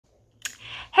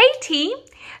Hey team!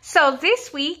 So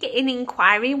this week in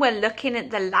Inquiry we're looking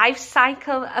at the life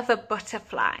cycle of a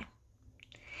butterfly.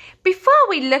 Before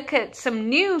we look at some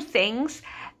new things,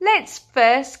 let's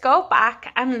first go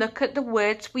back and look at the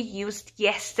words we used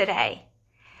yesterday.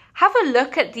 Have a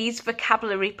look at these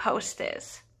vocabulary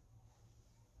posters.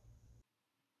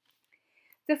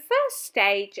 The first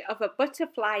stage of a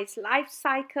butterfly's life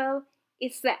cycle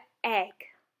is the egg.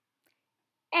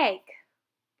 Egg.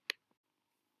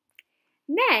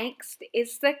 Next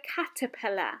is the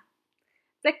caterpillar.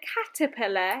 The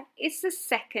caterpillar is the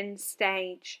second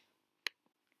stage.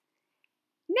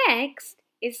 Next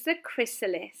is the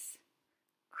chrysalis.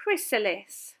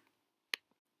 Chrysalis.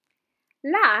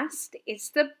 Last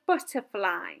is the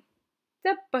butterfly.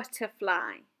 The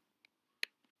butterfly.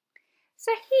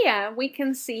 So here we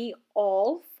can see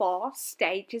all 4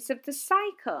 stages of the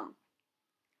cycle.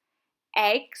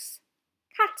 Eggs,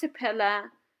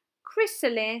 caterpillar,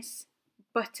 chrysalis,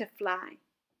 butterfly.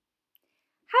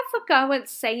 Have a go at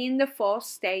saying the 4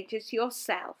 stages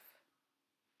yourself.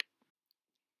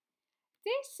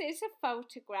 This is a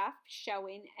photograph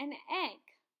showing an egg.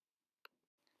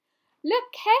 Look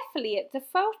carefully at the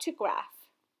photograph.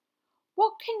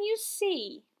 What can you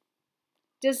see?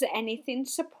 Does anything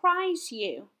surprise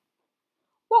you?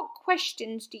 What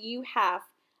questions do you have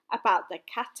about the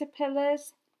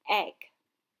caterpillar's egg?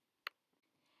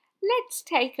 Let's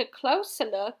take a closer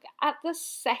look at the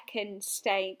second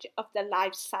stage of the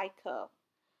life cycle,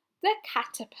 the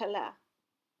caterpillar.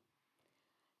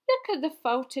 Look at the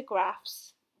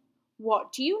photographs.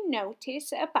 What do you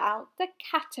notice about the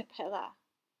caterpillar?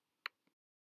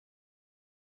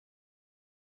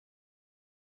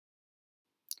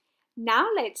 Now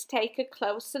let's take a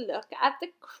closer look at the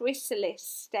chrysalis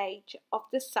stage of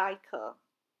the cycle.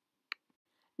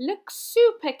 Look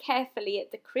super carefully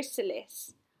at the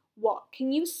chrysalis. What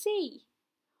can you see?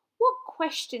 What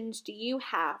questions do you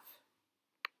have?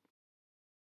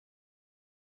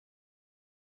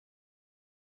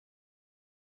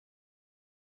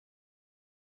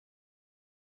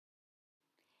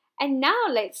 And now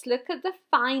let's look at the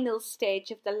final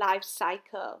stage of the life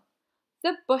cycle,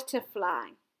 the butterfly.